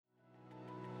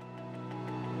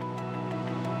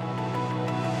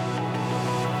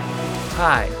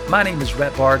Hi, my name is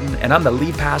Rhett Barden, and I'm the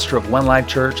lead pastor of One Life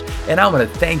Church, and I want to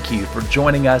thank you for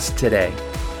joining us today.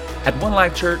 At One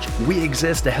Life Church, we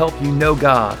exist to help you know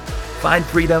God, find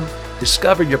freedom,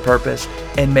 discover your purpose,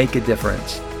 and make a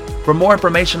difference. For more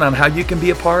information on how you can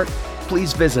be a part,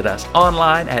 please visit us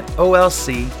online at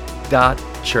olc.church.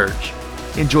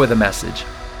 Enjoy the message.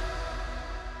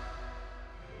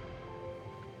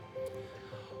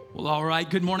 Well, all right.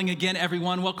 Good morning again,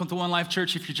 everyone. Welcome to One Life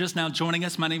Church. If you're just now joining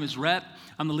us, my name is Rhett.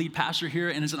 I'm the lead pastor here,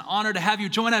 and it's an honor to have you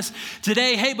join us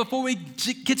today. Hey, before we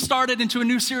get started into a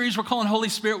new series we're calling Holy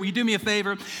Spirit, will you do me a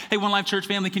favor? Hey, One Life Church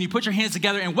family, can you put your hands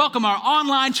together and welcome our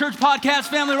online church podcast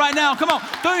family right now? Come on,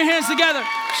 throw your hands together.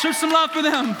 Show some love for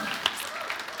them.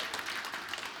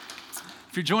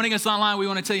 If you're joining us online, we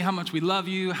want to tell you how much we love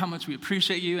you, how much we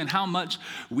appreciate you, and how much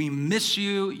we miss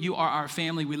you. You are our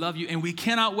family. We love you, and we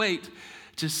cannot wait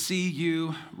to see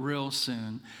you real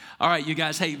soon. All right, you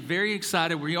guys, hey, very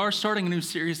excited. We are starting a new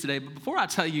series today, but before I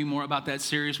tell you more about that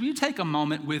series, will you take a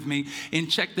moment with me and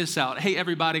check this out? Hey,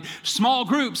 everybody, small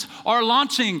groups are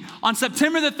launching on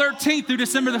September the 13th through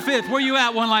December the 5th. Where you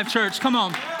at, One Life Church? Come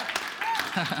on.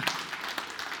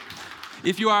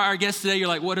 If you are our guest today, you're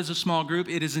like, what is a small group?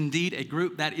 It is indeed a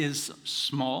group that is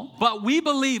small, but we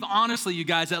believe, honestly, you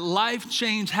guys, that life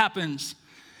change happens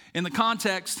in the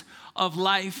context of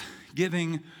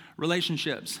life-giving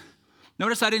relationships.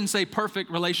 Notice I didn't say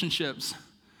perfect relationships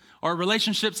or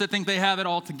relationships that think they have it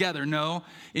all together. No.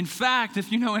 In fact,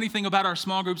 if you know anything about our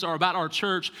small groups or about our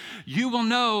church, you will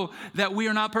know that we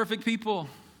are not perfect people.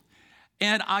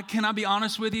 And can I be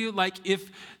honest with you? Like, if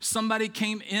somebody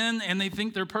came in and they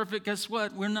think they're perfect, guess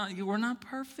what? We're not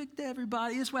perfect,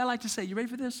 everybody. That's what I like to say. You ready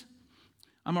for this?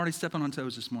 I'm already stepping on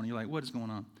toes this morning. You're like, what is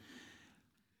going on?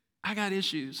 I got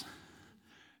issues.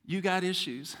 You got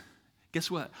issues. Guess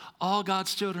what? All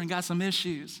God's children got some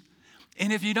issues.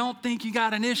 And if you don't think you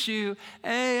got an issue,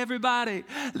 hey, everybody,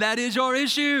 that is your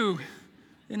issue.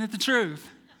 Isn't it the truth?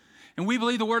 And we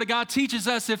believe the Word of God teaches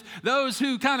us if those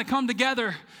who kind of come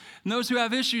together and those who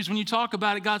have issues, when you talk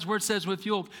about it, God's Word says, well, if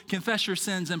you'll confess your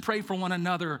sins and pray for one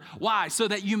another. Why? So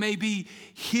that you may be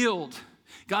healed.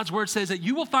 God's Word says that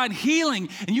you will find healing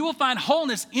and you will find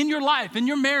wholeness in your life, in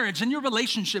your marriage, in your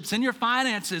relationships, in your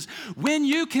finances, when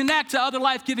you connect to other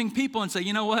life-giving people and say,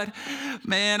 you know what,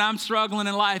 man, I'm struggling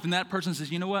in life. And that person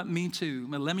says, you know what, me too.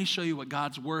 But let me show you what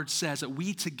God's Word says, that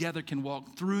we together can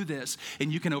walk through this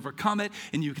and you can overcome it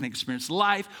and you can experience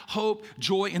life, hope,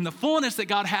 joy, and the fullness that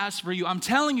God has for you. I'm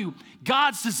telling you,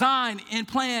 God's design and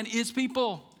plan is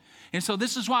people. And so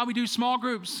this is why we do small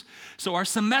groups. So our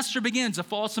semester begins, a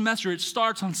fall semester. It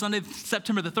starts on Sunday,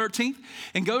 September the 13th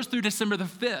and goes through December the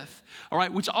 5th. All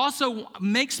right, which also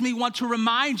makes me want to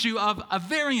remind you of a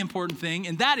very important thing,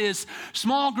 and that is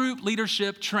small group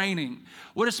leadership training.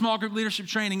 What is small group leadership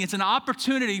training? It's an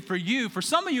opportunity for you. For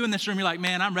some of you in this room, you're like,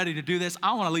 man, I'm ready to do this.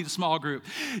 I want to lead a small group.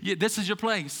 This is your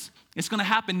place. It's going to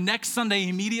happen next Sunday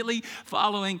immediately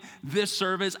following this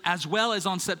service, as well as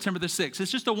on September the 6th.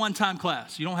 It's just a one-time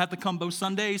class. You don't have to come both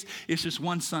Sundays. It's just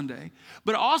one Sunday.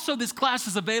 But also this class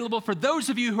is available for those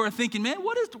of you who are thinking, man,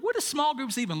 what does small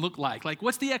groups even look like? Like,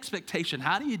 what's the expectation?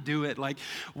 How do you do it? Like,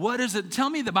 what is it? Tell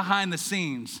me the behind the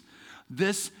scenes.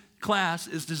 This class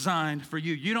is designed for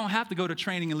you. You don't have to go to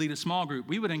training and lead a small group.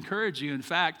 We would encourage you, in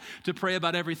fact, to pray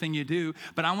about everything you do.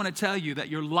 But I want to tell you that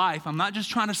your life, I'm not just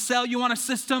trying to sell you on a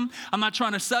system. I'm not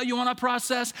trying to sell you on a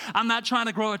process. I'm not trying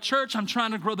to grow a church. I'm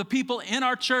trying to grow the people in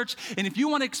our church. And if you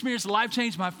want to experience life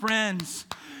change, my friends,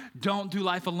 don't do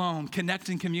life alone. Connect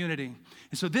in community.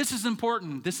 And so this is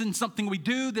important. This isn't something we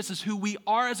do. This is who we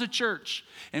are as a church.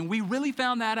 And we really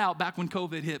found that out back when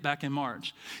COVID hit back in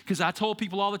March. Because I told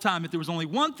people all the time, if there was only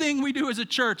one thing we do as a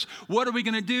church, what are we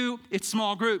going to do? It's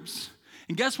small groups.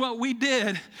 And guess what we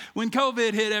did when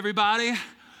COVID hit, everybody?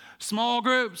 Small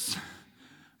groups.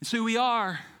 It's who we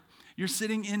are. You're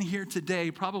sitting in here today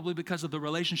probably because of the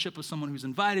relationship with someone who's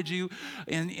invited you.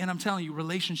 And I'm telling you,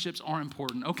 relationships are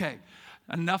important. Okay.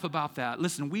 Enough about that.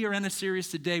 Listen, we are in a series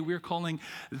today we're calling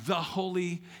The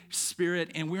Holy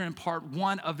Spirit, and we're in part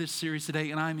 1 of this series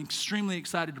today, and I'm extremely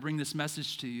excited to bring this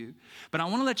message to you. But I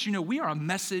want to let you know we are a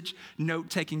message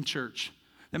note-taking church.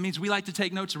 That means we like to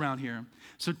take notes around here.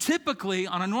 So typically,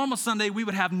 on a normal Sunday, we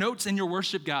would have notes in your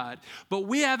worship guide. But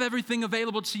we have everything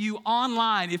available to you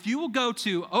online. If you will go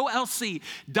to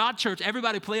olc.church,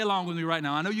 everybody play along with me right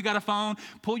now. I know you got a phone.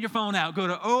 Pull your phone out. Go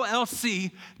to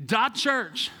olc.church.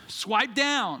 Swipe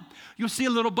down. You'll see a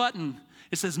little button.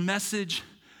 It says Message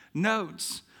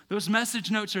Notes. Those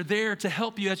message notes are there to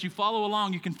help you as you follow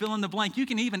along. You can fill in the blank. You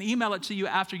can even email it to you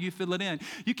after you fill it in.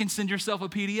 You can send yourself a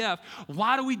PDF.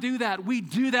 Why do we do that? We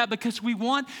do that because we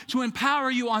want to empower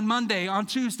you on Monday, on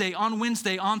Tuesday, on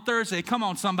Wednesday, on Thursday. Come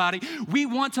on, somebody. We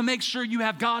want to make sure you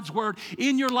have God's word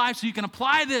in your life so you can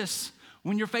apply this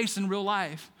when you're facing real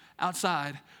life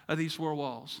outside of these four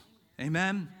walls.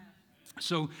 Amen?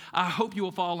 So I hope you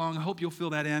will follow along. I hope you'll fill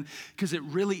that in because it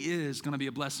really is going to be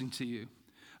a blessing to you.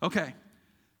 Okay.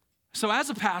 So as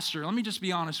a pastor, let me just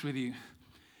be honest with you.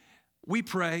 We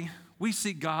pray, we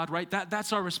seek God, right?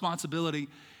 That's our responsibility.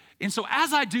 And so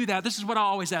as I do that, this is what I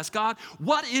always ask God,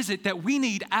 what is it that we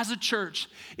need as a church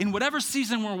in whatever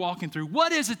season we're walking through?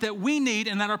 What is it that we need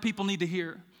and that our people need to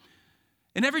hear?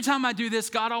 And every time I do this,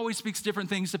 God always speaks different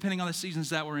things depending on the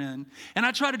seasons that we're in. And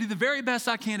I try to do the very best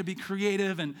I can to be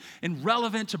creative and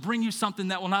relevant, to bring you something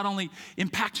that will not only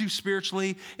impact you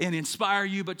spiritually and inspire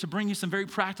you, but to bring you some very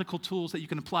practical tools that you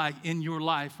can apply in your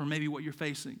life or maybe what you're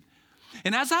facing.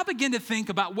 And as I begin to think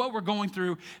about what we're going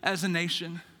through as a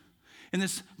nation in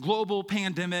this global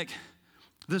pandemic,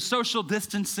 the social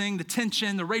distancing, the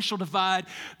tension, the racial divide,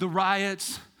 the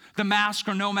riots, the mask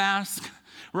or no mask,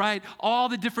 right? All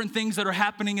the different things that are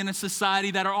happening in a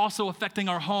society that are also affecting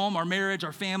our home, our marriage,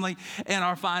 our family, and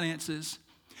our finances.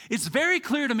 It's very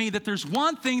clear to me that there's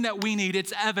one thing that we need,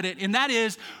 it's evident, and that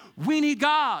is we need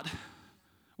God.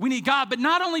 We need God, but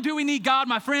not only do we need God,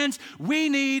 my friends, we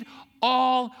need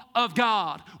all of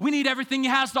God. We need everything He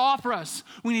has to offer us.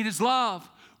 We need His love.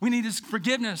 We need His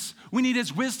forgiveness. We need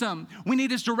His wisdom. We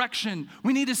need His direction.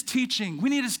 We need His teaching. We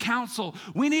need His counsel.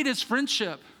 We need His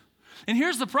friendship. And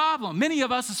here's the problem. Many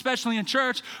of us, especially in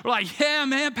church, are like, yeah,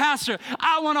 man, pastor,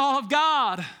 I want all of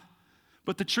God.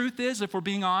 But the truth is, if we're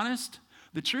being honest,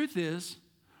 the truth is,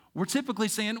 we're typically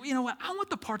saying, you know what, I want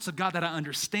the parts of God that I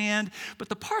understand, but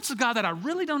the parts of God that I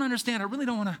really don't understand, I really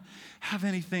don't want to have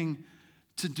anything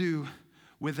to do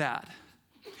with that.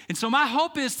 And so my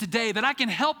hope is today that I can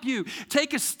help you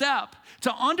take a step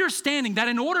to understanding that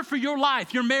in order for your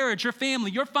life, your marriage, your family,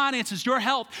 your finances, your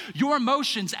health, your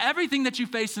emotions, everything that you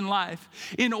face in life,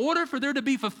 in order for there to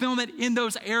be fulfillment in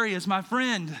those areas, my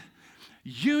friend,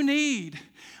 you need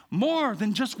more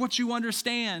than just what you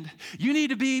understand. You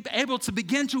need to be able to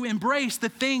begin to embrace the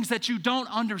things that you don't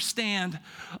understand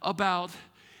about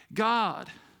God.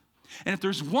 And if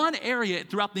there's one area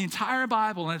throughout the entire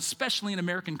Bible, and especially in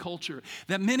American culture,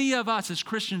 that many of us as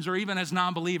Christians or even as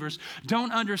non-believers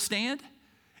don't understand,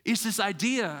 it's this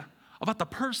idea about the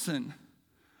person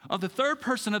of the third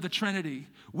person of the Trinity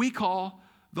we call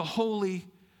the Holy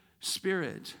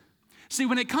Spirit. See,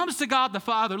 when it comes to God the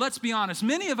Father, let's be honest,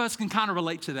 many of us can kind of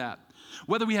relate to that.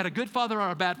 Whether we had a good father or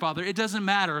a bad father, it doesn't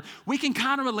matter. We can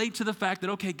kind of relate to the fact that,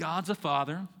 okay, God's a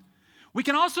father. We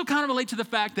can also kind of relate to the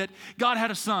fact that God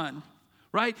had a son,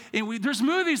 right? And there's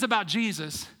movies about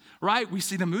Jesus, right? We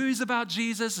see the movies about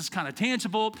Jesus. It's kind of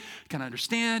tangible. You can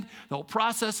understand the whole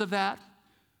process of that.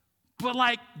 But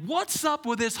like, what's up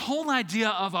with this whole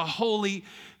idea of a Holy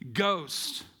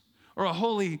Ghost or a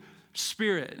Holy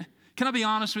Spirit? Can I be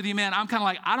honest with you, man? I'm kind of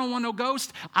like, I don't want no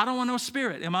ghost. I don't want no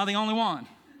spirit. Am I the only one?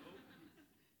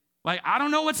 Like, I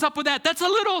don't know what's up with that. That's a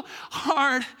little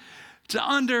hard to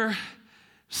understand.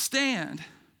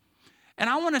 And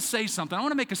I want to say something. I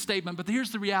want to make a statement, but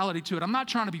here's the reality to it. I'm not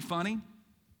trying to be funny,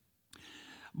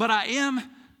 but I am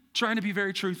trying to be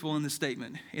very truthful in this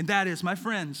statement. And that is, my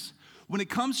friends, when it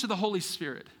comes to the Holy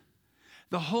Spirit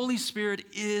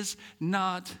is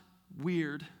not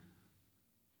weird.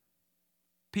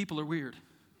 People are weird.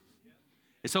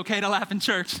 It's okay to laugh in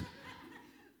church.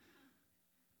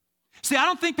 See, I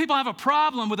don't think people have a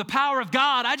problem with the power of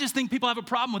God. I just think people have a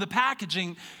problem with the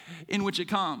packaging in which it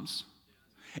comes.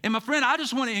 And my friend, I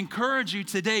just want to encourage you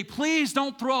today, please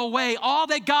don't throw away all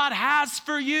that God has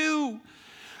for you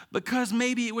because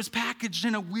maybe it was packaged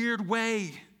in a weird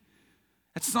way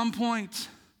at some point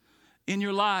in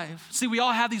your life. See, we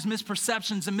all have these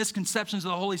misperceptions and misconceptions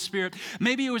of the Holy Spirit.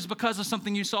 Maybe it was because of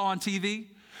something you saw on TV.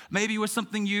 Maybe it was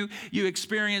something you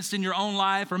experienced in your own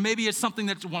life, or maybe it's something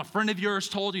that a friend of yours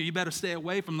told you better stay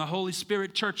away from the Holy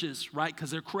Spirit churches, right?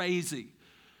 Because they're crazy.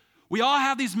 We all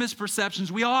have these misperceptions.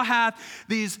 We all have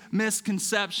these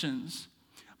misconceptions.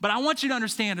 But I want you to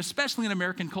understand, especially in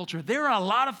American culture, there are a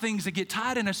lot of things that get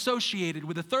tied and associated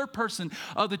with the third person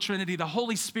of the Trinity, the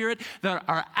Holy Spirit, that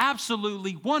are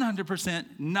absolutely 100%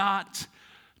 not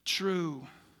true.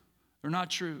 They're not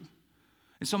true.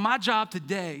 And so my job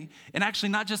today, and actually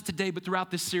not just today, but throughout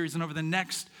this series and over the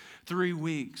next 3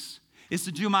 weeks, is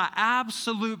to do my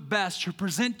absolute best to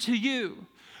present to you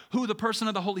who the person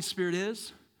of the Holy Spirit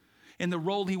is and the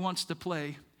role He wants to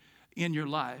play in your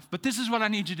life. But this is what I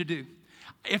need you to do.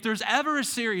 If there's ever a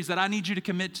series that I need you to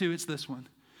commit to, it's this one.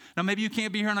 Now, maybe you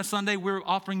can't be here on a Sunday. We're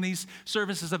offering these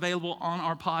services available on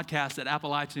our podcast at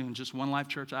Apple iTunes, just One Life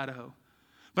Church, Idaho.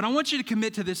 But I want you to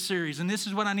commit to this series, and this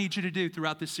is what I need you to do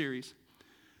throughout this series.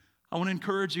 I want to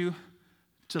encourage you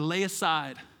to lay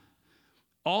aside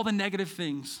all the negative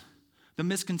things, the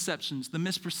misconceptions, the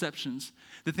misperceptions,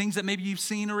 the things that maybe you've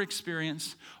seen or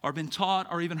experienced or been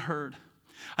taught or even heard.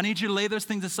 I need you to lay those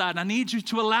things aside, and I need you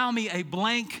to allow me a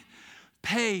blank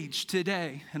page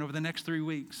today and over the next 3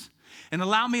 weeks. And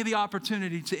allow me the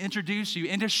opportunity to introduce you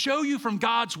and to show you from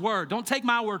God's word. Don't take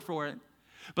my word for it,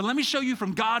 but let me show you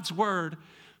from God's word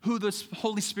who the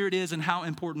Holy Spirit is and how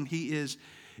important he is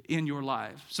in your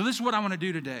life. So this is what I want to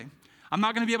do today. I'm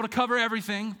not going to be able to cover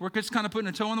everything. We're just kind of putting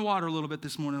a toe in the water a little bit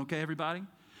this morning, okay, everybody?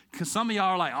 Because some of y'all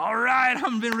are like, all right,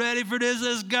 I've been ready for this,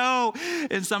 let's go.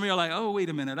 And some of y'all are like, oh, wait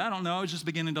a minute, I don't know. I was just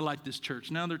beginning to like this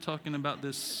church. Now they're talking about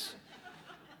this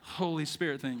Holy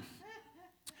Spirit thing.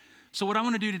 So what I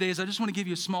want to do today is I just want to give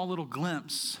you a small little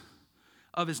glimpse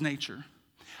of his nature.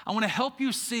 I want to help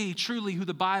you see truly who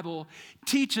the Bible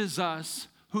teaches us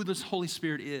who this Holy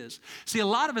Spirit is. See, a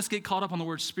lot of us get caught up on the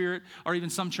word spirit, or even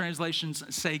some translations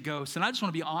say ghost. And I just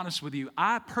want to be honest with you.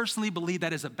 I personally believe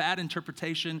that is a bad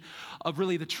interpretation of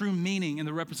really the true meaning and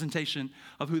the representation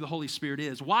of who the Holy Spirit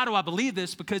is. Why do I believe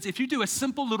this? Because if you do a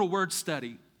simple little word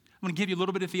study, I'm going to give you a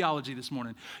little bit of theology this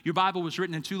morning. Your Bible was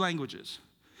written in 2 languages.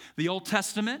 The Old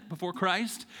Testament before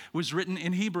Christ was written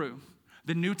in Hebrew.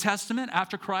 The New Testament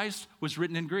after Christ was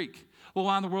written in Greek. Well,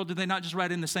 why in the world did they not just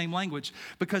write it in the same language?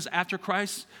 Because after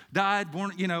Christ died,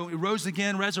 rose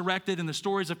again, resurrected, and the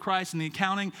stories of Christ and the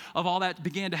accounting of all that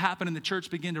began to happen and the church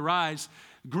began to rise,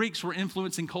 Greeks were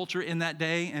influencing culture in that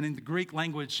day, and in the Greek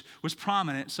language was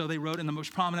prominent, so they wrote in the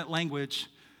most prominent language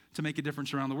to make a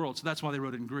difference around the world. So that's why they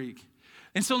wrote it in Greek.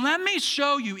 And so let me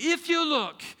show you, if you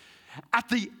look at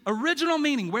the original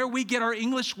meaning, where we get our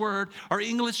English word, our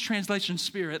English translation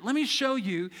spirit, let me show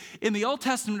you in the Old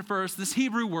Testament first this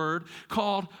Hebrew word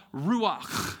called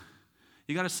ruach.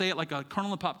 You got to say it like a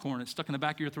kernel of popcorn. It's stuck in the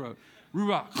back of your throat.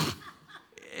 Ruach.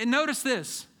 And notice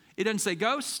this. It doesn't say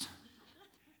ghost.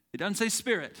 It doesn't say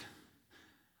spirit.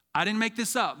 I didn't make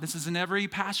this up. This is in every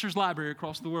pastor's library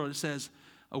across the world. It says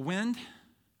a wind,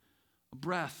 a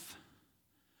breath,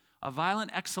 a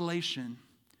violent exhalation.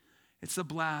 It's a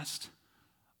blast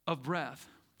of breath.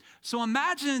 So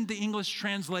imagine the English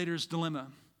translator's dilemma.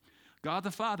 God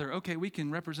the Father, okay, we can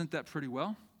represent that pretty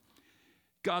well.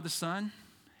 God the Son,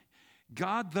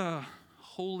 God the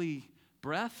Holy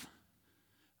Breath.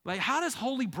 Like, how does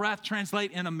holy breath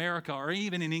translate in America or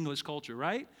even in English culture,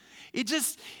 right? It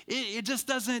just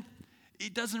doesn't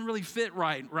really fit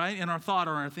right in our thought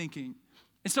or our thinking.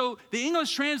 And so the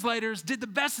English translators did the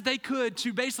best that they could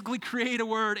to basically create a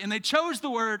word, and they chose the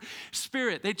word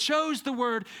spirit. They chose the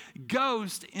word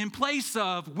ghost in place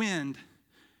of wind,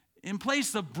 in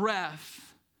place of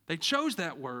breath. They chose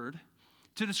that word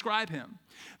to describe him.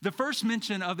 The first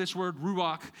mention of this word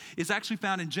ruach is actually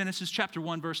found in Genesis chapter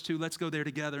 1, verse 2. Let's go there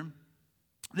together.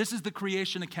 This is the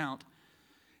creation account.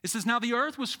 It says, now the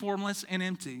earth was formless and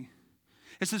empty.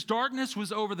 It says, darkness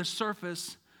was over the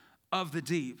surface of the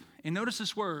deep. And notice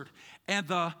this word, and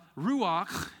the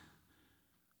ruach,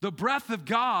 the breath of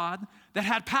God that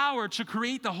had power to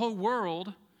create the whole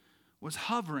world, was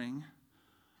hovering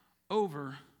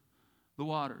over the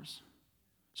waters.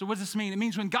 So what does this mean? It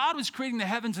means when God was creating the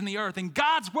heavens and the earth, and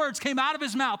God's words came out of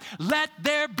his mouth, let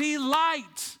there be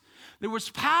light. There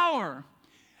was power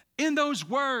in those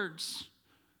words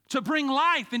to bring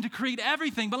life and to create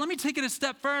everything. But let me take it a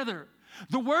step further.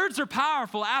 The words are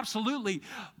powerful, absolutely,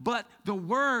 but the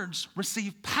words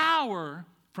receive power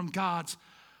from God's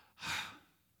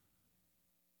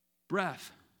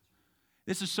breath.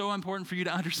 This is so important for you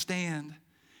to understand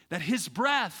that his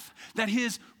breath, that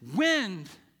his wind,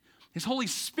 his Holy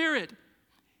Spirit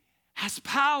has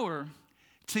power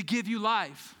to give you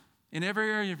life in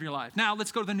every area of your life. Now,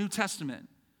 let's go to the New Testament.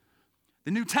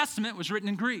 The New Testament was written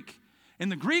in Greek. In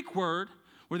the Greek word,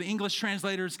 where the English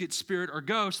translators get spirit or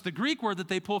ghost, the Greek word that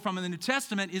they pull from in the New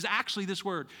Testament is actually this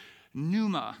word,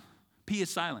 pneuma. P is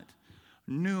silent.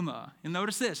 Pneuma. And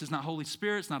notice this, it's not Holy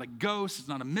Spirit, it's not a ghost, it's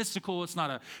not a mystical, it's not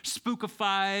a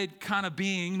spookified kind of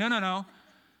being. No.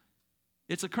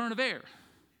 It's a current of air.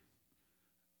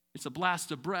 It's a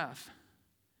blast of breath.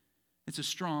 It's a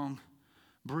strong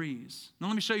breeze. Now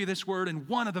let me show you this word in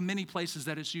one of the many places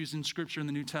that it's used in Scripture in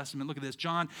the New Testament. Look at this,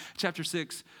 John chapter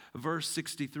 6, verse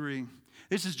 63.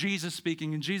 This is Jesus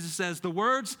speaking, and Jesus says, the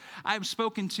words I have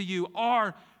spoken to you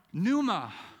are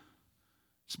pneuma.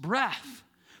 It's breath.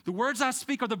 The words I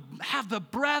speak have the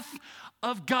breath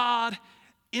of God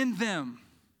in them,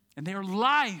 and they are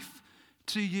life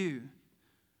to you.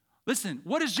 Listen,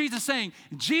 what is Jesus saying?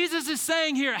 Jesus is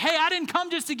saying here, hey, I didn't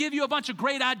come just to give you a bunch of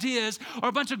great ideas or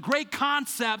a bunch of great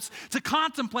concepts to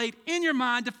contemplate in your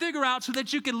mind to figure out so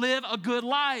that you can live a good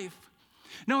life.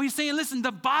 No, he's saying, listen,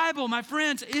 the Bible, my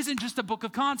friends, isn't just a book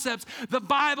of concepts. The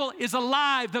Bible is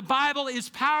alive. The Bible is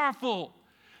powerful.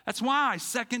 That's why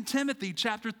 2 Timothy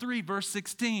chapter 3, verse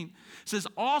 16 says,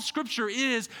 all scripture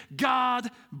is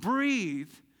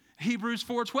God-breathed. Hebrews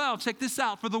 4:12, check this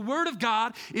out. For the word of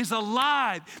God is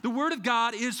alive. The word of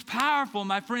God is powerful.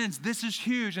 My friends, this is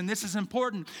huge and this is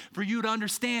important for you to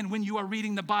understand when you are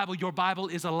reading the Bible. Your Bible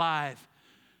is alive.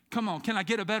 Come on, can I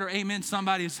get a better amen?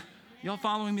 Y'all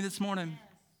following me this morning?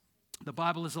 The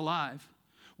Bible is alive.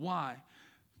 Why?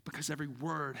 Because every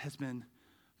word has been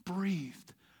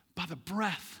breathed by the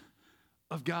breath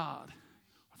of God,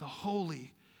 or the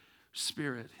Holy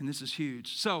Spirit. And this is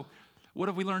huge. So, what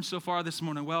have we learned so far this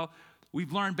morning? Well,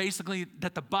 we've learned basically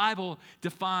that the Bible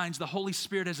defines the Holy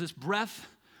Spirit as this breath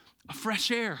of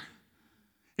fresh air.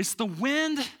 It's the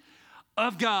wind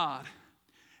of God.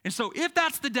 And so if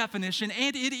that's the definition,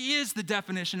 and it is the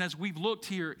definition as we've looked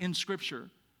here in Scripture,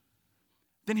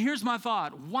 then here's my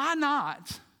thought. Why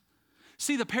not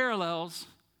see the parallels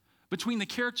between the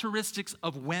characteristics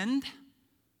of wind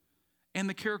and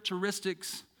the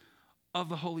characteristics of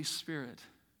the Holy Spirit?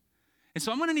 And so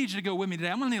I'm going to need you to go with me today.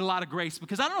 I'm going to need a lot of grace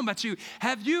because I don't know about you.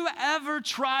 Have you ever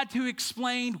tried to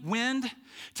explain wind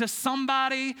to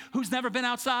somebody who's never been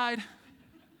outside?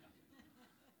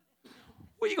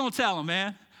 What are you going to tell them,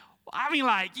 man? I mean,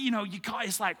 like, you call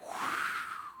it's like,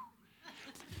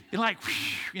 and like,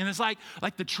 and it's like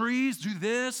the trees do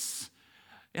this.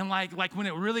 And like when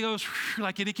it really goes,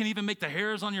 like it can even make the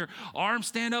hairs on your arm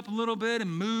stand up a little bit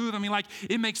and move. I mean, like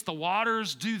it makes the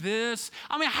waters do this.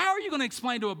 I mean, how are you going to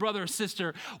explain to a brother or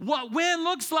sister what wind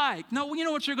looks like? No, you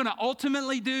know what you're going to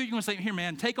ultimately do? You're going to say, here,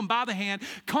 man, take them by the hand,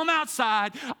 come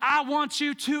outside. I want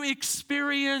you to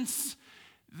experience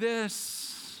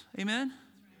this. Amen?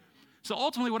 So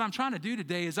ultimately what I'm trying to do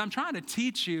today is I'm trying to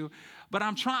teach you, but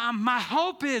my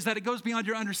hope is that it goes beyond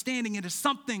your understanding into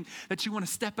something that you want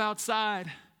to step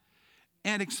outside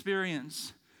and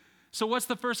experience. So what's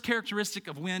the first characteristic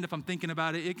of wind? If I'm thinking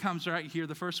about it, it comes right here.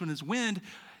 The first one is wind.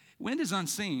 Wind is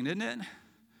unseen, isn't it?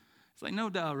 It's like, no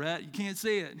doubt, Rhett, you can't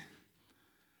see it.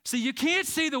 See, you can't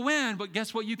see the wind, but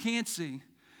guess what you can see?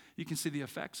 You can see the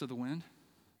effects of the wind,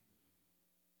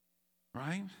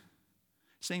 right?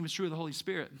 Same is true of the Holy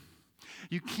Spirit.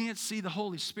 You can't see the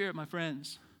Holy Spirit, my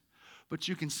friends, but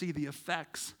you can see the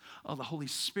effects of the Holy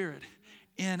Spirit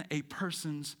in a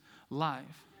person's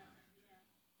life.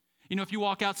 You know, if you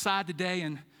walk outside today,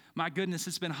 and my goodness,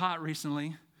 it's been hot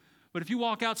recently, but if you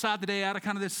walk outside today out of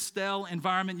kind of this stale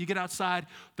environment, you get outside,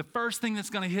 the first thing that's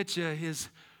going to hit you is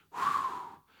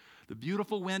the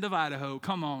beautiful wind of Idaho.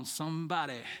 Come on,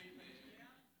 somebody.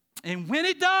 And when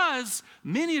it does,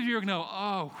 many of you are going to go,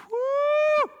 oh,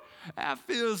 whoo, that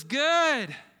feels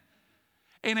good.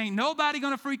 And ain't nobody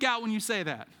going to freak out when you say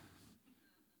that.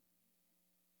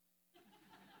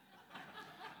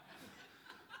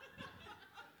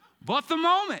 But the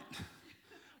moment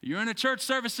you're in a church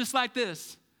service just like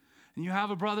this, and you have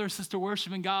a brother or sister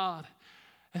worshiping God,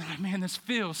 and they're like, man, this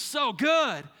feels so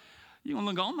good. You're going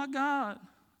to look, oh my God.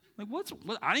 Like, what?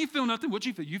 I didn't feel nothing. What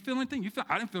you feel? You feel anything?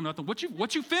 I didn't feel nothing. What you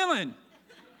feeling?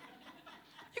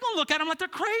 You're going to look at them like they're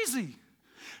crazy.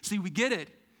 See, we get it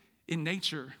in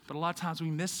nature, but a lot of times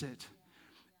we miss it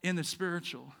in the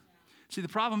spiritual. See, the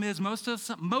problem is most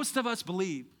of us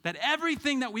believe that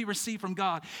everything that we receive from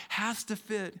God has to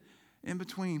fit in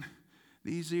between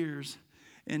these ears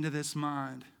into this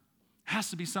mind.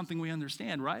 Has to be something we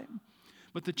understand, right?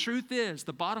 But the truth is,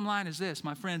 the bottom line is this,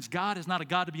 my friends, God is not a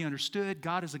God to be understood.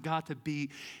 God is a God to be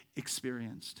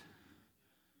experienced.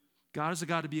 God is a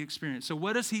God to be experienced. So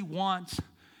what does he want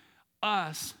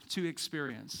us to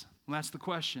experience? Well, that's the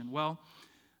question. Well,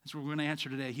 that's what we're going to answer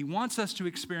today. He wants us to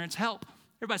experience help.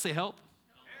 Everybody say help.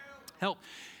 Help.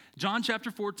 John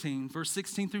chapter 14, verse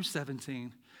 16 through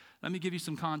 17. Let me give you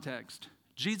some context.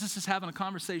 Jesus is having a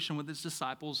conversation with his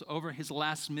disciples over his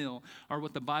last meal, or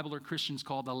what the Bible or Christians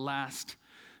call the Last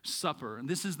Supper. And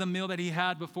this is the meal that he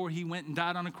had before he went and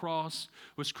died on a cross,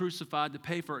 was crucified to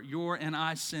pay for your and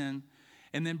I sin,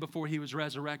 and then before he was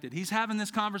resurrected. He's having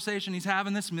this conversation, he's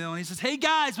having this meal, and he says, hey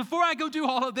guys, before I go do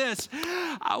all of this,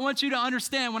 I want you to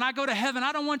understand, when I go to heaven,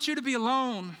 I don't want you to be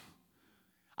alone.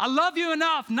 I love you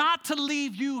enough not to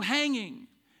leave you hanging.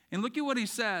 And look at what he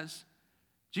says.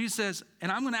 Jesus says,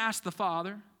 and I'm going to ask the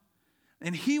Father,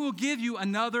 and he will give you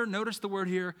another, notice the word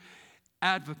here,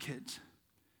 advocate.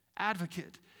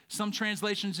 Advocate. Some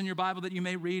translations in your Bible that you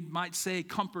may read might say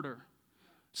comforter.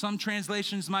 Some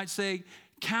translations might say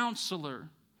counselor.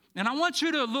 And I want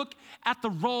you to look at the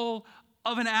role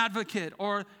of an advocate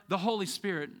or the Holy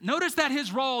Spirit. Notice that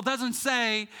his role doesn't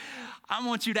say, I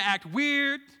want you to act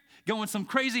weird, go in some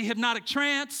crazy hypnotic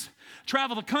trance,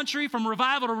 travel the country from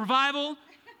revival to revival,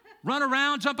 run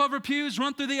around, jump over pews,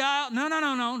 run through the aisle.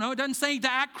 No. It doesn't say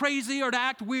to act crazy or to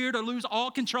act weird or lose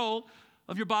all control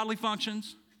of your bodily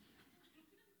functions.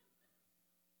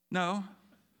 No.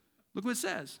 Look what it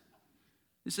says.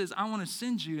 It says, I want to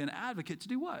send you an advocate to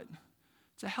do what?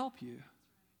 To help you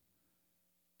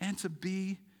and to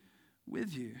be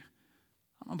with you.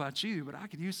 I don't know about you, but I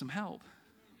could use some help.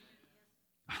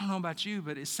 I don't know about you,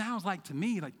 but it sounds like to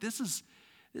me, like this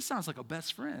sounds like a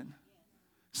best friend.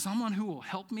 Someone who will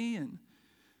help me and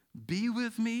be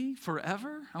with me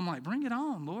forever. I'm like, bring it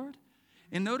on, Lord.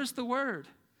 And notice the word.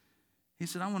 He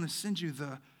said, I want to send you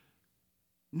the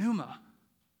pneuma,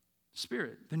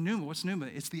 Spirit. The pneuma, what's pneuma?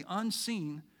 It's the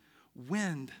unseen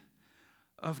wind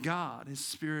of God, His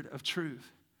Spirit of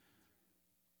truth.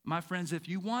 My friends, if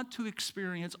you want to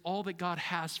experience all that God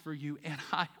has for you, and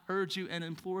I urge you and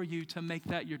implore you to make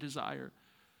that your desire,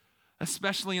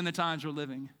 especially in the times we're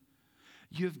living,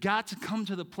 you've got to come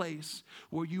to the place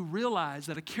where you realize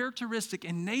that a characteristic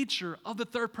and nature of the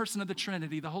third person of the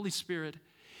Trinity, the Holy Spirit,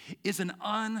 is an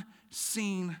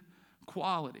unseen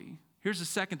quality. Here's the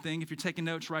second thing. If you're taking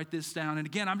notes, write this down. And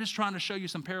again, I'm just trying to show you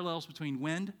some parallels between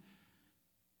wind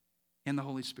and the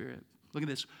Holy Spirit. Look at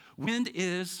this.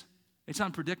 It's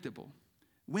unpredictable.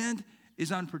 Wind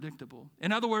is unpredictable.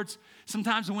 In other words,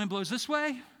 sometimes the wind blows this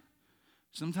way,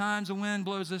 sometimes the wind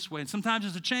blows this way, and sometimes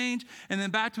there's a change and then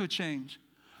back to a change.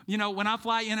 You know, when I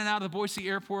fly in and out of the Boise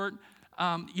airport,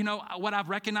 what I've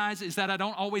recognized is that I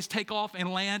don't always take off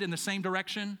and land in the same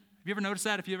direction. Have you ever noticed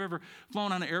that if you've ever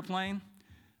flown on an airplane?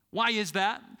 Why is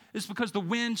that? It's because the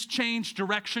winds change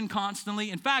direction constantly.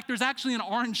 In fact, there's actually an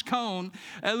orange cone.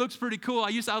 It looks pretty cool.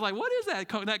 I was like, what is that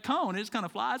cone? That cone, it just kind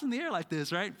of flies in the air like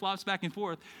this, right? Flops back and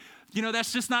forth. You know,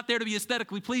 that's just not there to be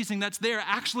aesthetically pleasing. That's there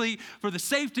actually for the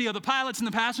safety of the pilots and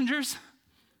the passengers.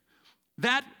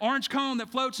 That orange cone that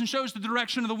floats and shows the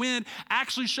direction of the wind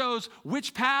actually shows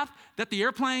which path that the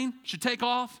airplane should take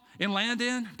off and land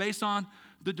in based on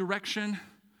the direction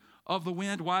of the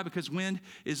wind. Why? Because wind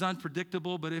is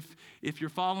unpredictable, but if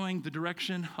you're following the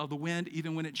direction of the wind,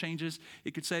 even when it changes,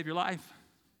 it could save your life.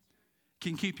 It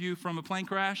can keep you from a plane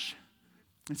crash.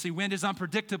 And see, wind is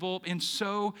unpredictable, and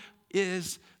so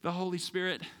is the Holy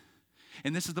Spirit.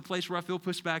 And this is the place where I feel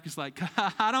pushback. It's like,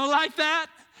 I don't like that.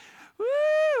 Woo!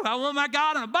 I want my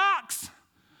God in a box.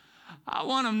 I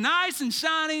want him nice and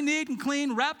shiny, neat and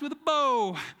clean, wrapped with a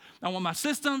bow. I want my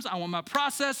systems. I want my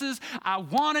processes. I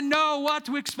want to know what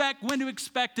to expect, when to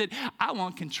expect it. I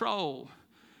want control,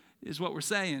 is what we're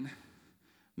saying.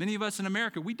 Many of us in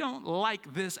America, we don't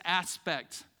like this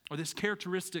aspect or this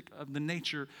characteristic of the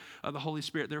nature of the Holy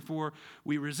Spirit. Therefore,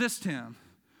 we resist him.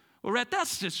 Well, Rhett,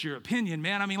 that's just your opinion,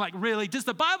 man. I mean, like, really? Does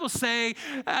the Bible say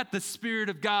that the Spirit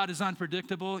of God is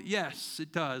unpredictable? Yes,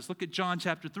 it does. Look at John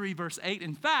chapter 3, verse 8.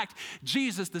 In fact,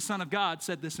 Jesus, the Son of God,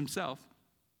 said this himself.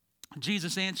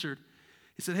 Jesus answered,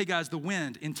 he said, hey, guys, the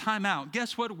wind in time out.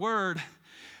 Guess what word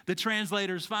the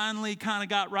translators finally kind of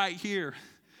got right here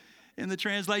in the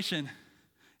translation?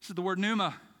 This is the word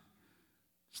pneuma.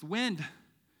 It's the wind.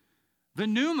 The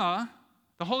pneuma,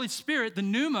 the Holy Spirit, the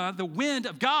pneuma, the wind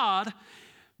of God,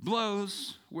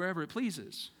 blows wherever it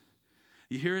pleases.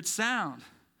 You hear its sound,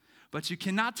 but you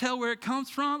cannot tell where it comes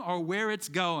from or where it's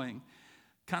going.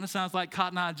 Kind of sounds like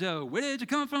Cotton Eye Joe. Where did you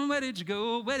come from? Where did you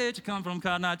go? Where did you come from,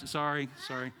 Cotton Eye Joe? Sorry.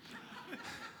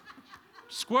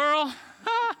 Squirrel.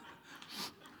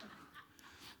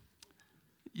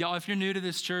 Y'all, if you're new to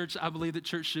this church, I believe that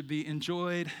church should be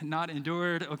enjoyed, not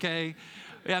endured, okay?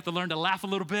 We have to learn to laugh a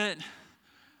little bit.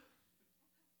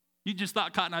 You just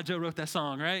thought Cotton Eye Joe wrote that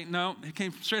song, right? No, it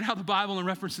came straight out of the Bible in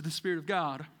reference to the Spirit of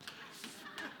God.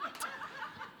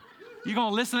 You're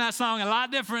going to listen to that song a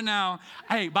lot different now.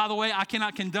 Hey, by the way, I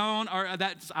cannot condone,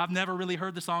 I've never really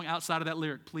heard the song outside of that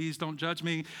lyric. Please don't judge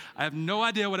me. I have no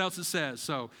idea what else it says.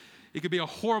 So it could be a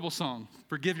horrible song.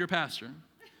 Forgive your pastor.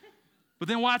 But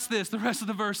then watch this. The rest of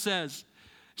the verse says,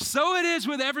 so it is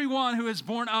with everyone who is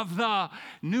born of the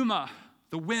pneuma,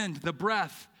 the wind, the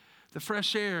breath, the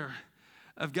fresh air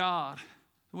of God.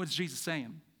 What is Jesus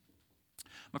saying?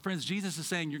 My friends, Jesus is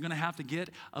saying you're going to have to get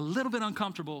a little bit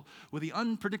uncomfortable with the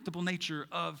unpredictable nature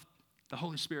of the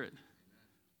Holy Spirit.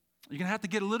 You're going to have to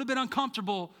get a little bit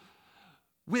uncomfortable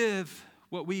with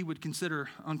what we would consider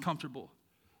uncomfortable.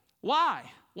 Why?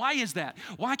 Why is that?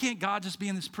 Why can't God just be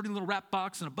in this pretty little wrap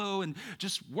box and a bow and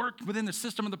just work within the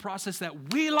system and the process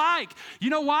that we like? You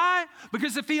know why?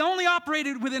 Because if he only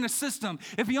operated within a system,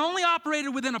 if he only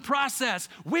operated within a process,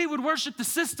 we would worship the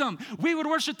system. We would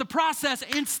worship the process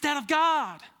instead of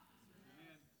God.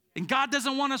 And God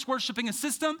doesn't want us worshiping a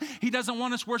system. He doesn't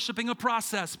want us worshiping a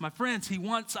process. My friends, he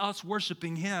wants us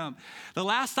worshiping him. The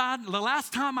last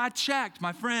time I checked,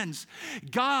 my friends,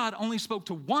 God only spoke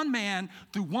to one man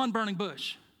through one burning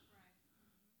bush.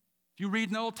 If you read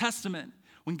in the Old Testament,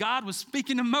 when God was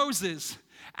speaking to Moses,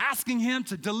 asking him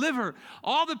to deliver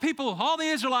all the people, all the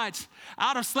Israelites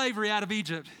out of slavery, out of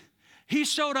Egypt, he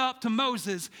showed up to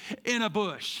Moses in a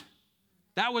bush.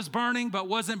 That was burning but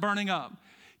wasn't burning up.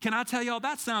 Can I tell y'all,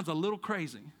 that sounds a little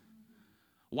crazy.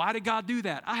 Why did God do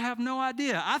that? I have no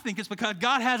idea. I think it's because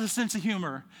God has a sense of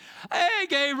humor. Hey,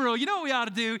 Gabriel, you know what we ought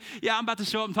to do? Yeah, I'm about to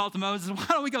show up and talk to Moses. Why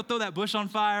don't we go throw that bush on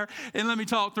fire and let me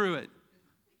talk through it?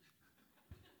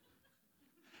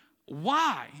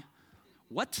 Why?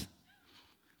 What?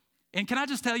 And can I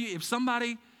just tell you, if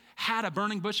somebody had a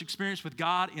burning bush experience with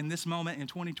God in this moment in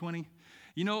 2020,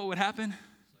 you know what would happen?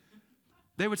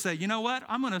 They would say, you know what?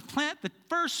 I'm going to plant the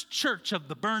first church of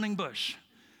the burning bush.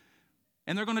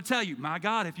 And they're going to tell you, my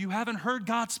God, if you haven't heard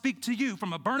God speak to you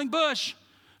from a burning bush,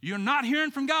 you're not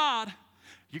hearing from God.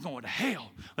 You're going to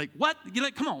hell. Like, what? You're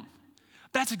like, come on.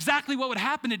 That's exactly what would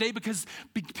happen today because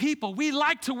people, we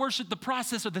like to worship the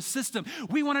process or the system.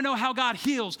 We want to know how God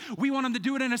heals. We want him to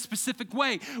do it in a specific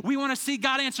way. We want to see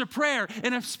God answer prayer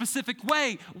in a specific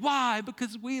way. Why?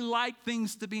 Because we like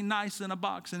things to be nice in a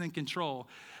box and in control.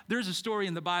 There's a story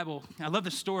in the Bible. I love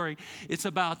this story. It's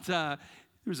about, there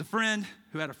was a friend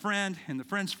who had a friend, and the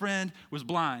friend's friend was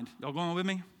blind. Y'all going with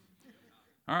me?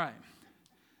 All right.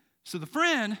 So the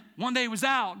friend, one day was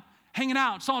out, hanging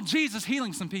out, saw Jesus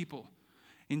healing some people.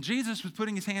 And Jesus was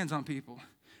putting his hands on people,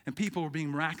 and people were being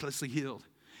miraculously healed.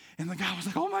 And the guy was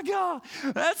like, oh my God,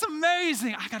 that's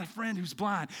amazing. I got a friend who's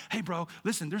blind. Hey, bro,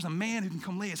 listen, there's a man who can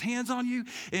come lay his hands on you,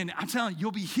 and I'm telling you,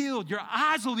 you'll be healed. Your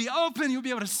eyes will be open. You'll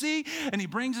be able to see. And he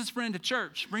brings his friend to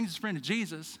church, brings his friend to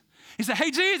Jesus. He said,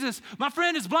 hey, Jesus, my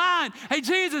friend is blind. Hey,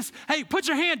 Jesus, hey, put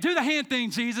your hand, do the hand thing,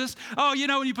 Jesus. Oh, you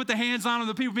know when you put the hands on him,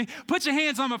 the people, put your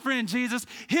hands on my friend, Jesus,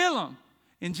 heal him.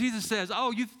 And Jesus says,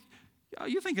 oh, you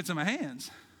think it's in my hands.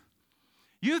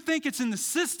 You think it's in the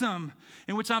system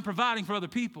in which I'm providing for other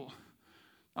people.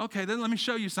 Okay, then let me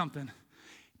show you something.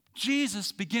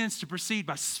 Jesus begins to proceed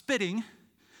by spitting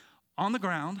on the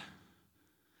ground,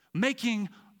 making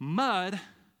mud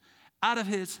out of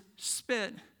his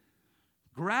spit,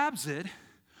 grabs it,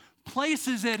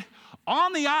 places it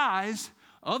on the eyes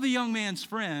of the young man's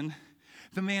friend.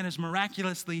 The man is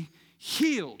miraculously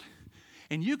healed.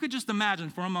 And you could just imagine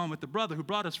for a moment the brother who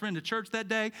brought his friend to church that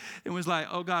day and was like,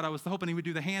 oh God, I was hoping he would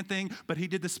do the hand thing, but he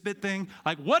did the spit thing.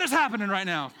 Like, what is happening right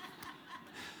now?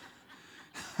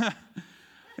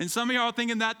 And some of y'all are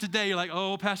thinking that today. You're like,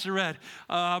 oh, Pastor Red,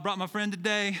 I brought my friend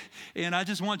today, and I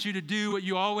just want you to do what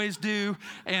you always do,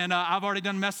 and I've already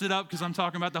done messed it up because I'm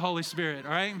talking about the Holy Spirit,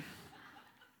 all right?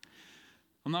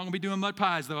 I'm not going to be doing mud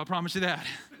pies, though, I promise you that.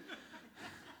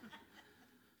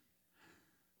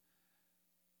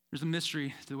 There's a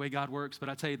mystery to the way God works, but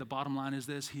I tell you, the bottom line is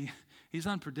this. He's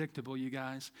unpredictable, you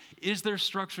guys. Is there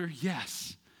structure?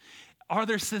 Yes. Are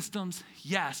there systems?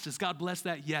 Yes. Does God bless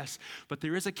that? Yes. But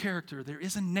there is a character, there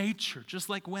is a nature, just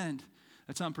like wind,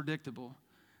 that's unpredictable.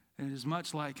 And it is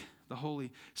much like the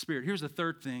Holy Spirit. Here's the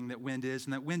third thing that wind is,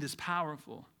 and that wind is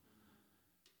powerful.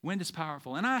 Wind is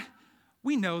powerful. And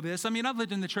we know this. I mean, I've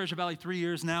lived in the Treasure Valley 3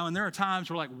 years now, and there are times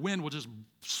where like wind will just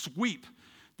sweep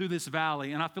through this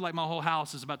valley, and I feel like my whole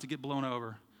house is about to get blown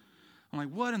over. I'm like,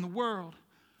 what in the world?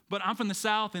 But I'm from the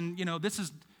South, and, you know,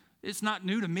 it's not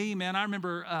new to me, man. I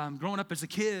remember growing up as a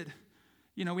kid,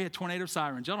 you know, we had tornado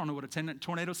sirens. Y'all don't know what a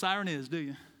tornado siren is, do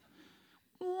you?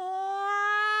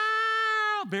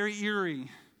 Very eerie.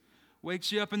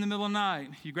 Wakes you up in the middle of the night.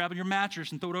 You grab your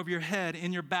mattress and throw it over your head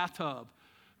in your bathtub,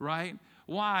 right?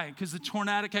 Why? Because the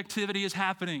tornadic activity is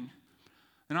happening.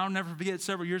 And I'll never forget,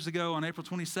 several years ago on April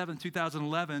 27,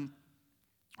 2011,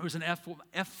 there was an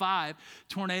F5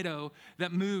 tornado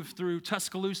that moved through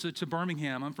Tuscaloosa to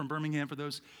Birmingham. I'm from Birmingham, for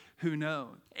those who know.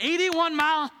 81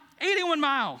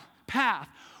 mile path,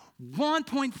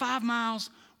 1.5 miles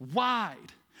wide,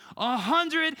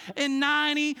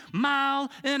 190 mile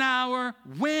an hour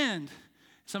wind.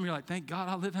 Some of you are like, thank God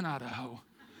I live in Idaho.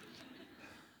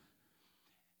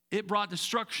 It brought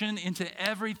destruction into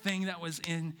everything that was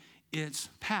in its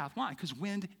path. Why? Because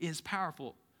wind is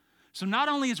powerful. So not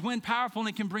only is wind powerful and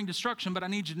it can bring destruction, but I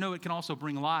need you to know it can also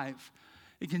bring life.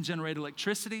 It can generate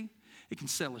electricity. It can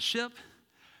sail a ship.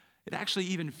 It actually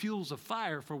even fuels a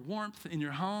fire for warmth in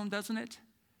your home, doesn't it?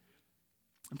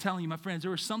 I'm telling you, my friends,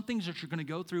 there are some things that you're going to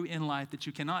go through in life that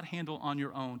you cannot handle on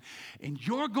your own. And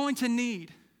you're going to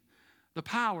need the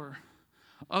power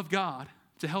of God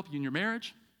to help you in your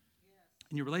marriage,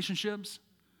 in your relationships,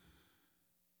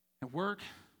 at work,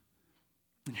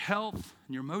 in health,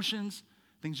 in your emotions,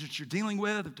 things that you're dealing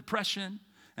with, of depression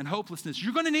and hopelessness.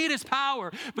 You're going to need His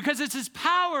power because it's His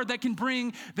power that can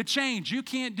bring the change. You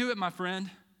can't do it, my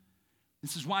friend.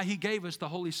 This is why He gave us the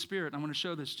Holy Spirit. I want to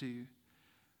show this to you.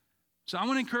 So I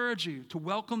want to encourage you to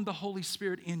welcome the Holy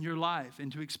Spirit in your life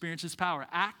and to experience His power.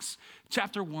 Acts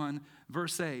chapter 1,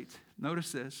 verse 8.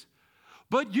 Notice this.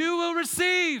 But you will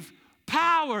receive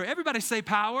power. Everybody say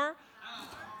power.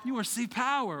 You will receive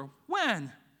power.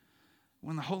 When?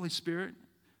 When the Holy Spirit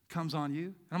comes on you.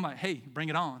 And I'm like, hey, bring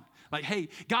it on. Like, hey,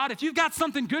 God, if you've got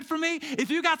something good for me, if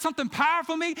you got something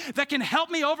powerful for me that can help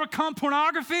me overcome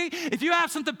pornography, if you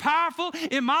have something powerful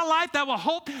in my life that will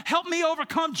help me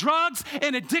overcome drugs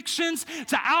and addictions,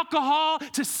 to alcohol,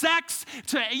 to sex,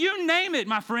 to you name it,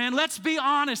 my friend. Let's be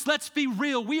honest. Let's be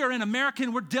real. We are in America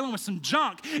and we're dealing with some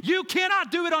junk. You cannot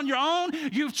do it on your own.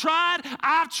 You've tried.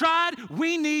 I've tried.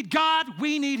 We need God.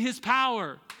 We need His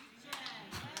power.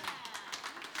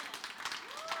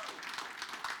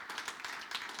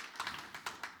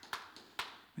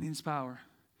 We need His power.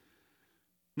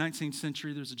 19th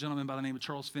century, there's a gentleman by the name of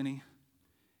Charles Finney.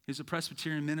 He's a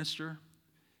Presbyterian minister.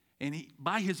 And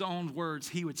by his own words,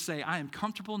 he would say, I am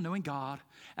comfortable knowing God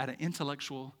at an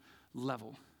intellectual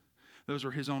level. Those are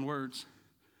his own words.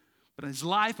 But in his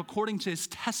life, according to his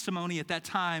testimony at that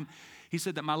time, he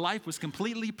said that my life was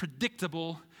completely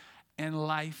predictable and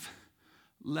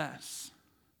lifeless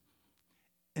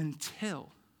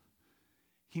until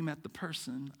he met the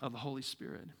person of the Holy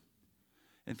Spirit.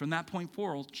 And from that point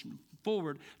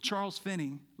forward, Charles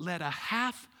Finney led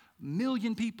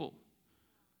 500,000 people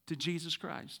to Jesus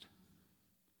Christ.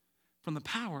 From the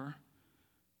power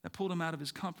that pulled him out of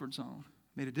his comfort zone,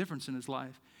 made a difference in his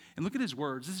life. And look at his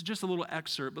words. This is just a little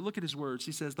excerpt, but look at his words.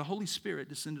 He says, the Holy Spirit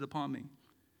descended upon me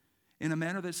in a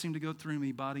manner that seemed to go through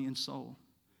me, body and soul.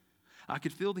 I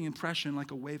could feel the impression like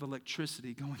a wave of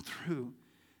electricity going through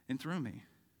and through me.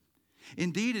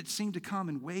 Indeed, it seemed to come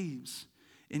in waves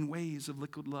of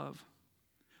liquid love.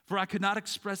 For I could not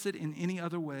express it in any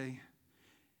other way.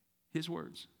 His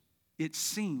words. It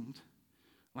seemed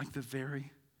like the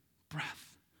very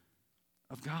breath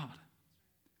of God.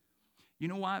 You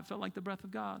know why it felt like the breath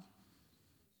of God?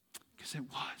 Because it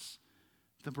was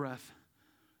the breath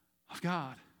of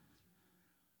God.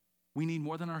 We need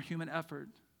more than our human effort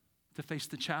to face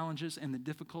the challenges and the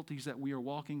difficulties that we are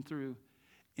walking through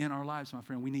in our lives, my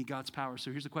friend. We need God's power.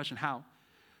 So here's the question, how?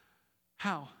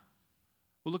 How?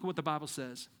 Well, look at what the Bible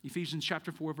says. Ephesians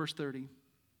chapter 4, verse 30.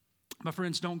 My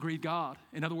friends, don't grieve God.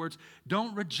 In other words,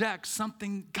 don't reject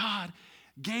something God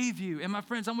gave you. And my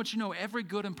friends, I want you to know every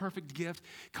good and perfect gift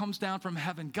comes down from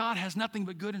heaven. God has nothing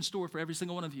but good in store for every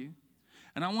single one of you.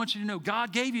 And I want you to know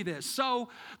God gave you this. So,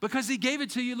 because He gave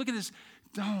it to you, look at this.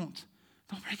 Don't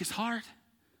break His heart.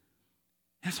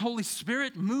 His Holy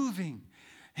Spirit moving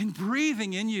and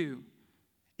breathing in you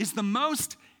is the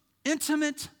most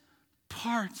intimate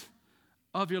part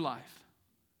of your life,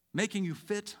 making you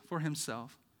fit for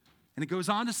Himself. And it goes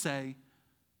on to say,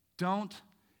 don't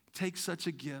take such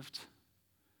a gift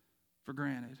for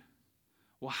granted.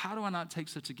 Well, how do I not take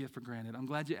such a gift for granted? I'm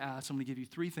glad you asked. I'm going to give you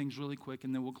 3 things really quick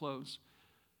and then we'll close.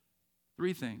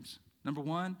 3 things. Number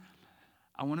 1,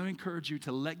 I want to encourage you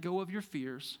to let go of your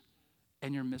fears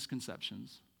and your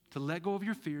misconceptions. To let go of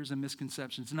your fears and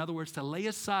misconceptions. In other words, to lay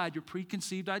aside your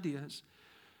preconceived ideas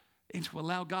and to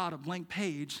allow God a blank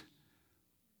page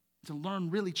to learn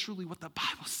really truly what the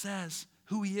Bible says,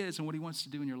 who He is and what He wants to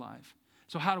do in your life.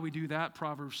 So how do we do that?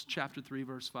 Proverbs chapter 3,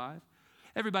 verse 5.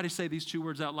 Everybody say these 2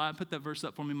 words out loud. Put that verse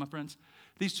up for me, my friends.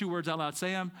 These 2 words out loud.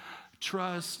 Say them.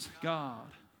 Trust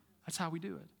God. That's how we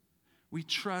do it. We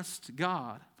trust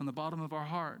God from the bottom of our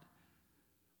heart.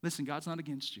 Listen, God's not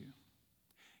against you.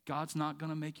 God's not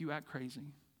going to make you act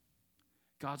crazy.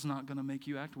 God's not going to make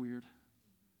you act weird.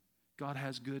 God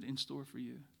has good in store for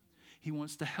you. He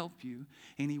wants to help you,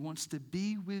 and He wants to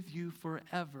be with you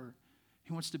forever.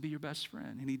 He wants to be your best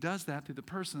friend, and He does that through the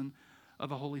person of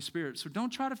the Holy Spirit. So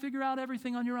don't try to figure out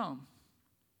everything on your own.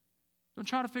 Don't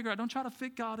try to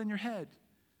fit God in your head.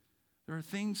 There are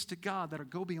things to God that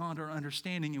go beyond our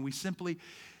understanding, and we simply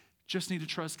just need to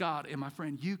trust God. And my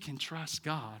friend, you can trust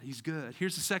God. He's good.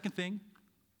 Here's the second thing.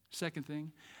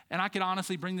 And I can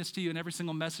honestly bring this to you in every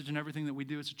single message and everything that we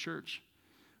do as a church.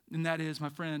 And that is, my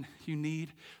friend, you need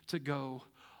to go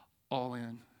all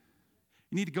in.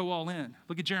 You need to go all in.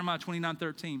 Look at Jeremiah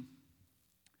 29:13.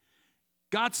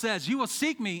 God says, you will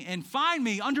seek me and find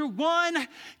me under one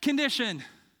condition.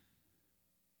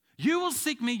 You will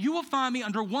seek me, you will find me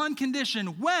under one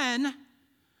condition, when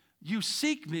you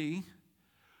seek me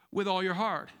with all your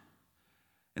heart.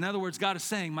 In other words, God is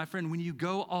saying, my friend, when you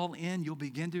go all in, you'll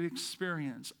begin to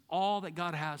experience all that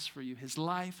God has for you, his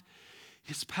life,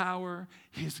 his power,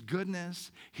 his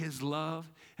goodness, his love,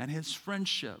 and his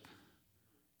friendship,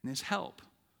 and his help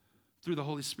through the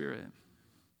Holy Spirit.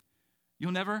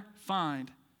 You'll never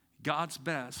find God's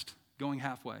best going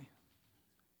halfway.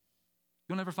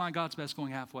 You'll never find God's best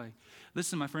going halfway.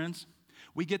 Listen, my friends,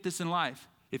 we get this in life.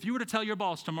 If you were to tell your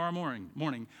boss tomorrow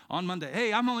morning on Monday,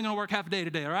 hey, I'm only going to work half a day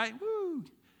today, all right? Woo!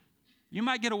 You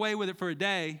might get away with it for a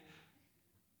day.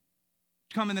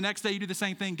 Come in the next day, you do the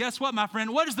same thing. Guess what, my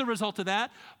friend? What is the result of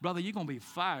that? Brother, you're going to be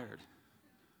fired.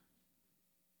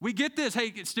 We get this.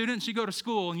 Hey, students, you go to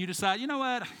school and you decide, you know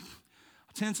what?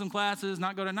 Attend some classes,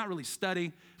 not really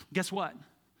study. Guess what?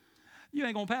 You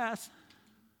ain't going to pass.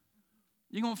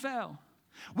 You're going to fail.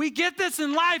 We get this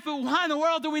in life, but why in the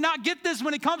world do we not get this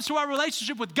when it comes to our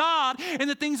relationship with God and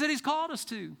the things that he's called us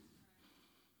to?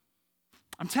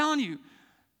 I'm telling you,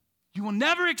 you will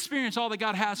never experience all that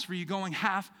God has for you going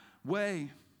halfway.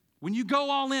 When you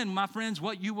go all in, my friends,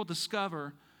 what you will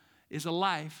discover is a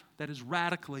life that is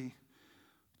radically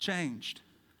changed.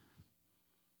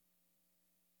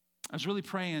 I was really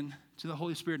praying to the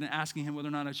Holy Spirit and asking him whether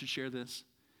or not I should share this.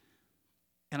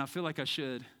 And I feel like I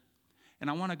should. And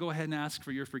I want to go ahead and ask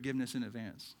for your forgiveness in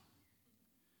advance.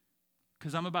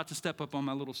 Because I'm about to step up on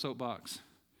my little soapbox.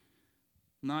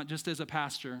 Not just as a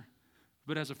pastor,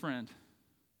 but as a friend.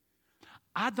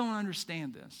 I don't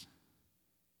understand this.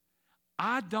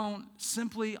 I don't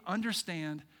simply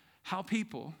understand how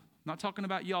people, I'm not talking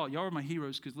about y'all are my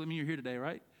heroes because you're here today,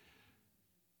 right?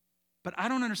 But I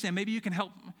don't understand. Maybe you can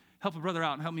help a brother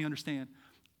out and help me understand.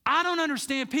 I don't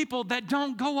understand people that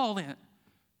don't go all in.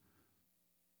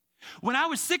 When I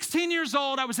was 16 years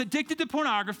old, I was addicted to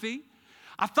pornography.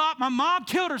 I thought my mom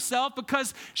killed herself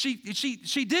because she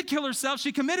did kill herself.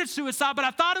 She committed suicide, but I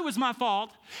thought it was my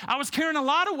fault. I was carrying a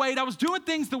lot of weight. I was doing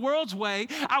things the world's way.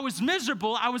 I was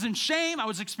miserable. I was in shame. I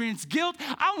was experiencing guilt.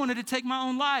 I wanted to take my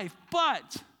own life.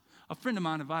 But a friend of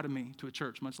mine invited me to a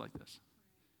church much like this.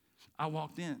 I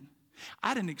walked in.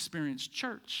 I didn't experience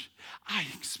church. I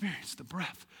experienced the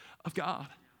breath of God.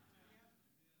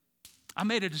 I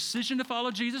made a decision to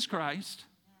follow Jesus Christ.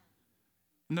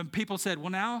 And then people said, well,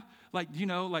 now,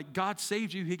 God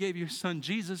saved you. He gave you his son,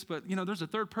 Jesus. But, there's a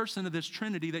third person of this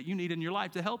Trinity that you need in your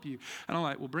life to help you. And I'm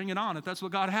like, well, bring it on. If that's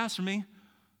what God has for me,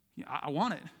 I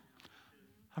want it.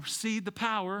 I received the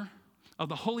power of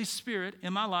the Holy Spirit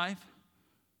in my life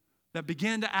that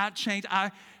began to change.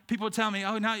 People would tell me,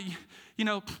 oh, now,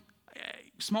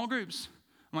 small groups.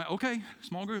 I'm like, okay,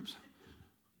 small groups.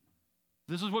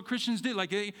 This is what Christians do.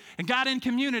 And got in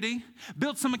community,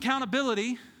 built some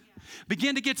accountability,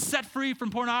 began to get set free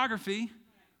from pornography,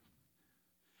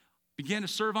 began to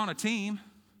serve on a team.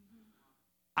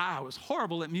 I was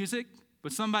horrible at music,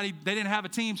 but they didn't have a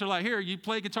team, so they're like, here, you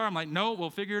play guitar. I'm like, no, we'll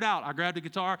figure it out. I grabbed a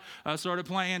guitar, started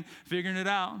playing, figuring it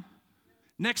out.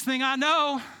 Next thing I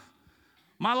know,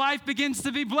 my life begins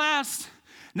to be blessed.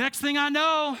 Next thing I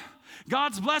know,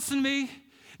 God's blessing me.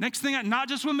 Next thing, not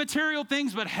just with material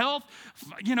things, but health,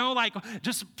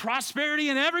 just prosperity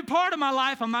in every part of my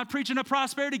life. I'm not preaching a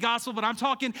prosperity gospel, but I'm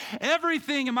talking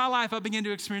everything in my life I begin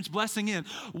to experience blessing in.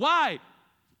 Why?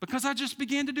 Because I just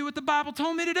began to do what the Bible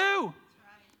told me to do.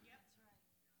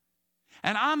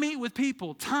 And I meet with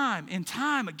people time and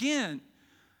time again,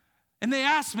 and they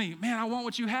ask me, man, I want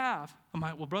what you have. I'm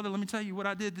like, well, brother, let me tell you what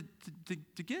I did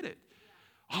to get it.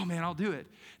 Oh, man, I'll do it.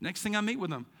 Next thing I meet with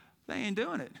them, they ain't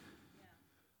doing it.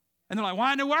 And they're like,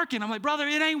 why ain't it working? I'm like, brother,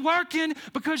 it ain't working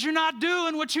because you're not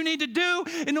doing what you need to do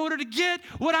in order to get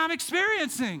what I'm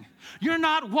experiencing. You're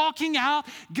not walking out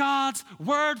God's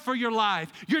word for your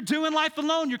life. You're doing life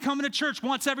alone. You're coming to church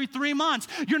once every 3 months.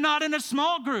 You're not in a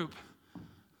small group.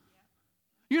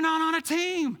 You're not on a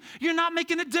team. You're not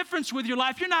making a difference with your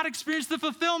life. You're not experiencing the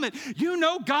fulfillment. You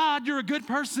know God, you're a good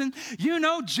person. You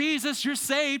know Jesus, you're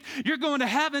saved. You're going to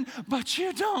heaven, but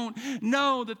you don't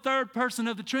know the third person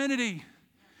of the Trinity.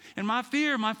 And my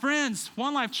fear, my friends,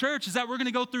 One Life Church, is that we're going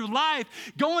to go through life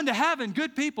going to heaven.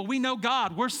 Good people, we know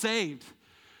God, we're saved.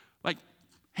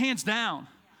 Hands down.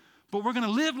 But we're going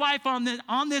to live life on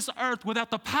this earth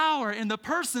without the power and the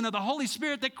person of the Holy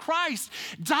Spirit that Christ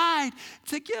died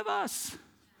to give us.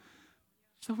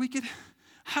 So we could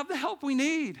have the help we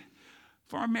need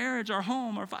for our marriage, our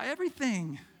home, or for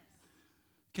everything.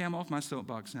 Okay, I'm off my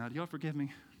soapbox now. Do y'all forgive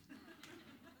me?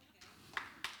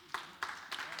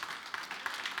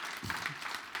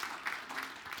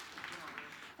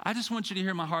 I just want you to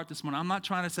hear my heart this morning. I'm not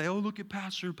trying to say, oh, look at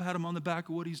Pastor, pat him on the back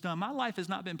of what he's done. My life has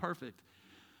not been perfect.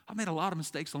 I've made a lot of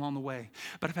mistakes along the way,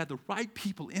 but I've had the right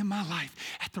people in my life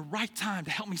at the right time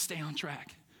to help me stay on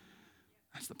track.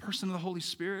 That's the person of the Holy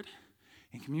Spirit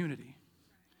and community.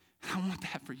 I want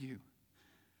that for you.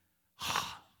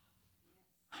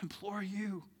 I implore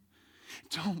you,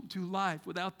 don't do life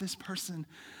without this person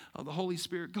of the Holy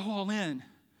Spirit. Go all in.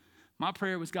 My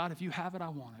prayer was, God, if you have it, I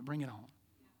want it. Bring it on.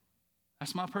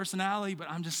 That's my personality, but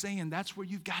I'm just saying that's where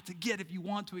you've got to get if you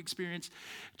want to experience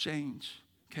change.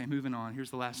 Okay, moving on. Here's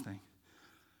the last thing.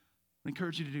 I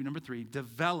encourage you to do number 3,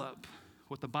 develop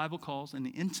what the Bible calls an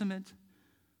intimate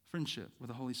friendship with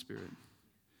the Holy Spirit.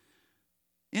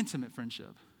 Intimate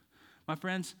friendship. My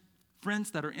friends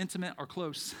that are intimate are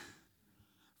close.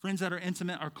 Friends that are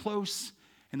intimate are close,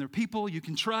 and they're people you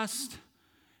can trust.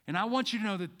 And I want you to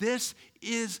know that this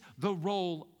is the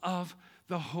role of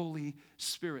the Holy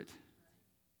Spirit.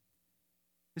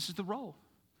 This is the role.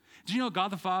 Do you know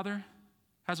God the Father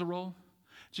has a role?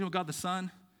 Do you know God the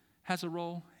Son has a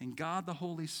role? And God the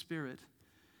Holy Spirit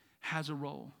has a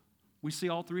role. We see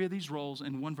all 3 of these roles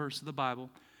in one verse of the Bible.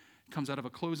 It comes out of a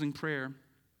closing prayer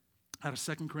out of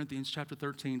 2 Corinthians chapter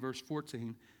 13, verse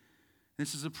 14.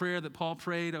 This is a prayer that Paul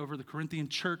prayed over the Corinthian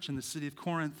church in the city of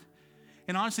Corinth.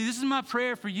 And honestly, this is my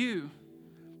prayer for you,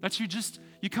 that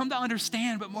you come to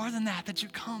understand, but more than that you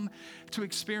come to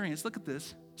experience. Look at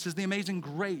this. It says, the amazing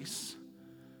grace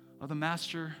of the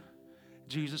Master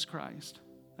Jesus Christ.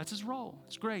 That's his role.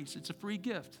 It's grace. It's a free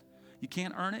gift. You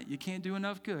can't earn it. You can't do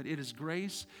enough good. It is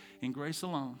grace and grace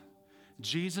alone.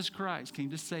 Jesus Christ came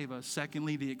to save us.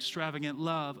 Secondly, the extravagant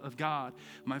love of God.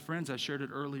 My friends, I shared it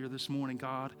earlier this morning.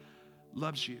 God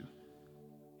loves you.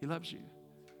 He loves you.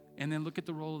 And then look at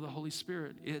the role of the Holy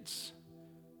Spirit. It's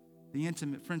the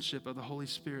intimate friendship of the Holy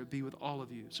Spirit be with all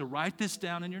of you. So write this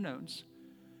down in your notes,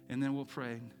 and then we'll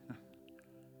pray.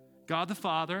 God the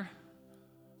Father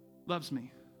loves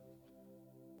me.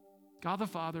 God the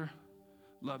Father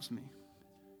loves me.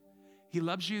 He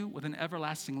loves you with an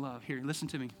everlasting love. Here, listen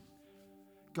to me.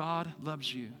 God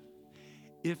loves you.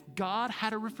 If God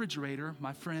had a refrigerator,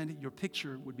 my friend, your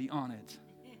picture would be on it.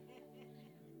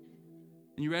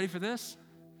 And you ready for this?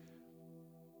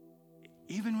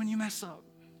 Even when you mess up.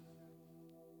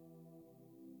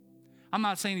 I'm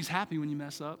not saying he's happy when you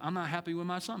mess up. I'm not happy when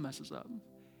my son messes up.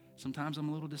 Sometimes I'm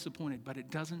a little disappointed, but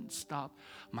it doesn't stop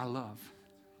my love.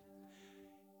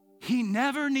 He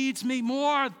never needs me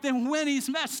more than when he's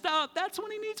messed up. That's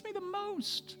when he needs me the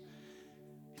most.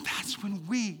 That's when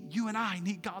you and I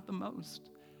need God the most.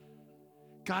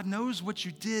 God knows what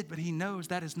you did, but he knows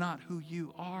that is not who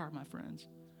you are, my friends.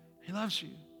 He loves you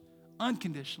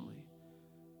unconditionally.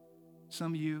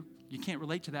 Some of you can't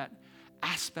relate to that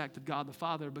aspect of God the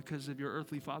Father because of your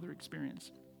earthly father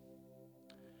experience.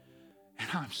 And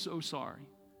I'm so sorry.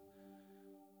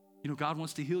 You know, God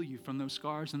wants to heal you from those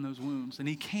scars and those wounds. And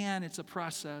he can. It's a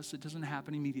process. It doesn't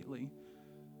happen immediately.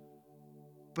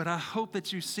 But I hope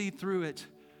that you see through it.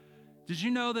 Did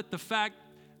you know that the fact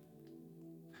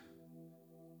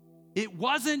it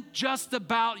wasn't just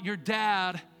about your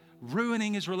dad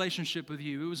ruining his relationship with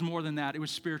you? It was more than that. It was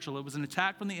spiritual. It was an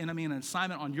attack from the enemy and an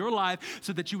assignment on your life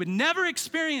so that you would never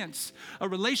experience a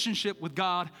relationship with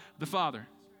God the Father.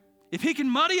 If he can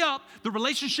muddy up the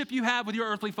relationship you have with your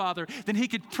earthly father, then he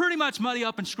could pretty much muddy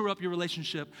up and screw up your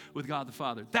relationship with God the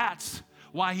Father. That's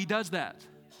why he does that.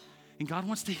 And God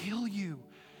wants to heal you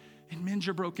and mend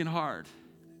your broken heart.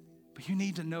 But you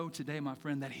need to know today, my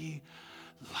friend, that he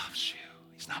loves you.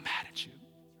 He's not mad at you.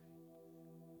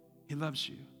 He loves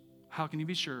you. How can you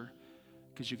be sure?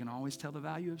 Because you can always tell the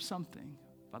value of something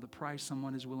by the price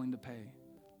someone is willing to pay.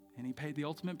 And he paid the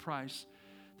ultimate price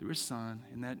through his son,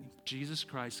 and that Jesus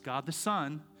Christ, God the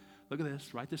Son, look at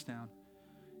this, write this down.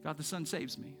 God the Son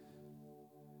saves me.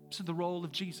 This is the role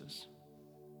of Jesus.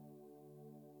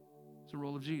 It's the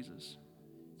role of Jesus.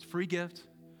 It's a free gift.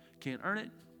 Can't earn it.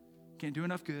 Can't do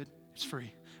enough good. It's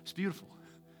free. It's beautiful.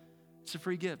 It's a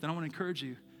free gift. And I want to encourage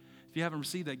you, if you haven't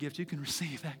received that gift, you can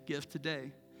receive that gift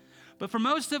today. But for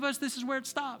most of us, this is where it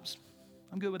stops.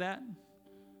 I'm good with that.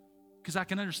 Because I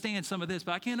can understand some of this,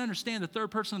 but I can't understand the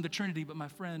third person of the Trinity. But my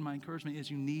friend, my encouragement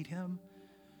is you need him.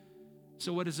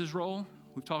 So what is his role?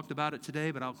 We've talked about it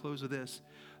today, but I'll close with this.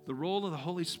 The role of the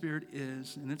Holy Spirit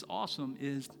is, and it's awesome,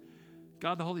 is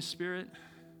God the Holy Spirit,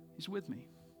 he's with me.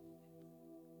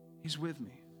 He's with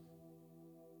me.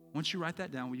 Once you write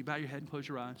that down, will you bow your head and close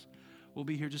your eyes? We'll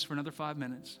be here just for another 5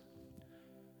 minutes.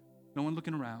 No one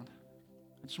looking around.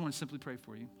 I just want to simply pray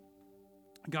for you.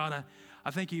 God,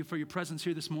 I thank you for your presence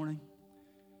here this morning.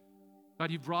 God,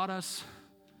 you've brought us,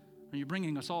 and you're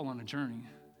bringing us all on a journey.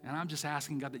 And I'm just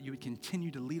asking, God, that you would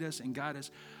continue to lead us and guide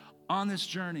us on this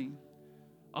journey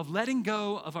of letting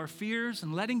go of our fears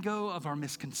and letting go of our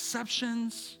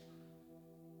misconceptions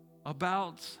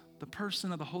about the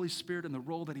person of the Holy Spirit and the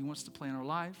role that he wants to play in our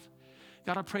life.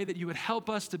 God, I pray that you would help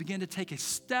us to begin to take a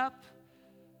step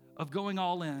of going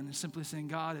all in and simply saying,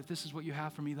 God, if this is what you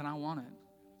have for me, then I want it.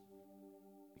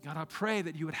 God, I pray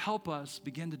that you would help us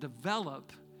begin to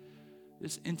develop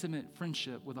this intimate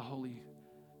friendship with the Holy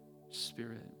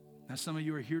Spirit. Now, some of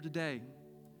you are here today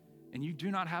and you do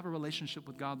not have a relationship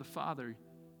with God the Father.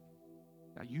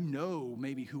 Now, you know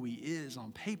maybe who he is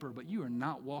on paper, but you are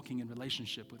not walking in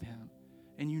relationship with him.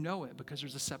 And you know it because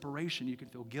there's a separation. You can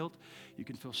feel guilt. You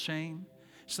can feel shame.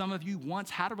 Some of you once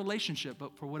had a relationship,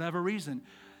 but for whatever reason,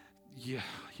 you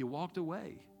walked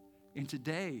away. And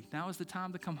today, now is the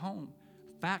time to come home,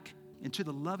 back into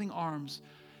the loving arms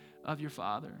of your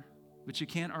Father. But you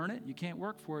can't earn it. You can't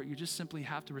work for it. You just simply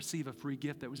have to receive a free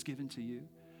gift that was given to you.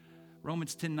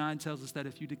 Romans 10:9 tells us that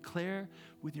if you declare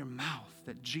with your mouth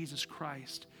that Jesus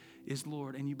Christ is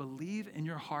Lord and you believe in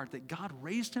your heart that God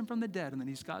raised him from the dead and that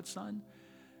he's God's son,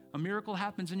 a miracle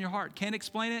happens in your heart. Can't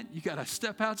explain it. You got to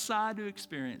step outside to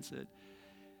experience it.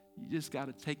 You just got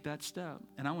to take that step.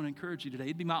 And I want to encourage you today.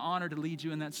 It'd be my honor to lead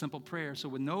you in that simple prayer. So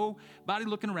with nobody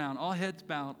looking around, all heads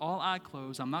bowed, all eyes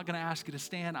closed, I'm not going to ask you to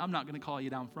stand. I'm not going to call you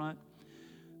down front.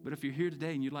 But if you're here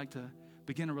today and you'd like to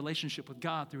begin a relationship with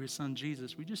God through his son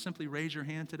Jesus, would you just simply raise your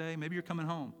hand today? Maybe you're coming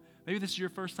home. Maybe this is your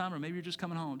first time, or maybe you're just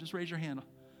coming home. Just raise your hand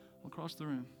across the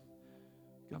room.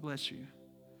 God bless you.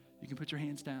 You can put your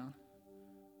hands down.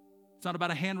 It's not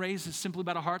about a hand raise. It's simply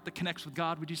about a heart that connects with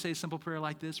God. Would you say a simple prayer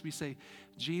like this? We say,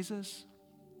 Jesus.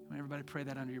 Everybody pray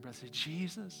that under your breath. Say,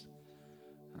 Jesus,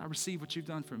 and I receive what you've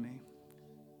done for me.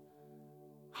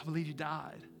 I believe you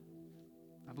died.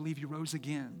 I believe you rose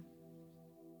again.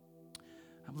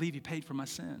 I believe you paid for my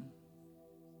sin.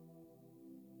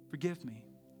 Forgive me.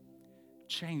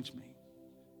 Change me.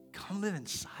 Come live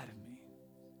inside of me.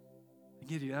 I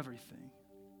give you everything.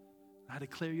 I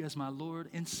declare you as my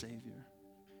Lord and Savior.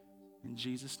 In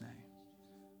Jesus' name.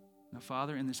 Now,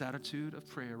 Father, in this attitude of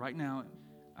prayer right now,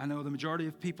 I know the majority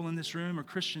of people in this room are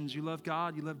Christians. You love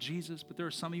God, you love Jesus, but there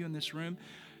are some of you in this room,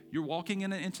 you're walking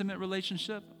in an intimate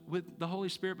relationship with the Holy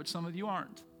Spirit, but some of you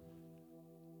aren't.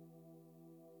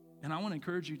 And I want to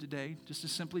encourage you today just to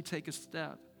simply take a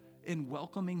step in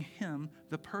welcoming him,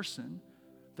 the person,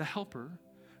 the helper,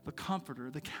 the comforter,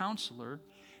 the counselor,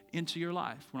 into your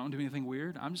life. We're not going to do anything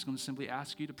weird. I'm just going to simply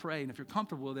ask you to pray. And if you're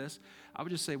comfortable with this, I would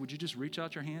just say, would you just reach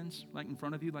out your hands like in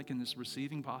front of you, like in this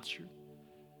receiving posture?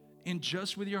 And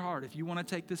just with your heart, if you want to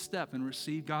take this step and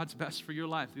receive God's best for your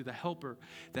life through the helper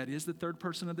that is the third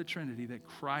person of the Trinity that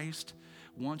Christ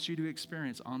wants you to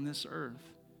experience on this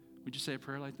earth, would you say a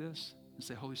prayer like this and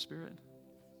say, Holy Spirit,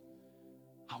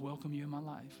 I welcome you in my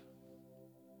life.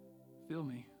 Fill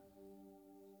me.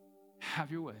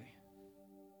 Have your way.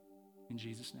 In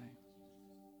Jesus' name.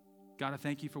 God, I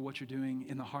thank you for what you're doing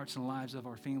in the hearts and lives of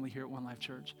our family here at One Life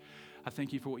Church. I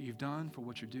thank you for what you've done, for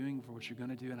what you're doing, for what you're going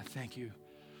to do. And I thank you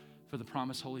for the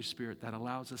promised Holy Spirit that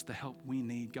allows us the help we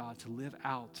need, God, to live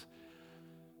out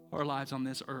our lives on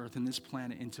this earth and this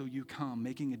planet until you come,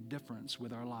 making a difference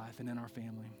with our life and in our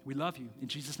family. We love you. In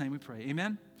Jesus' name we pray.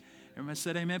 Amen. Everybody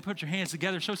said amen. Put your hands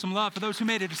together. Show some love for those who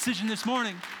made a decision this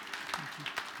morning. Thank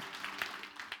you.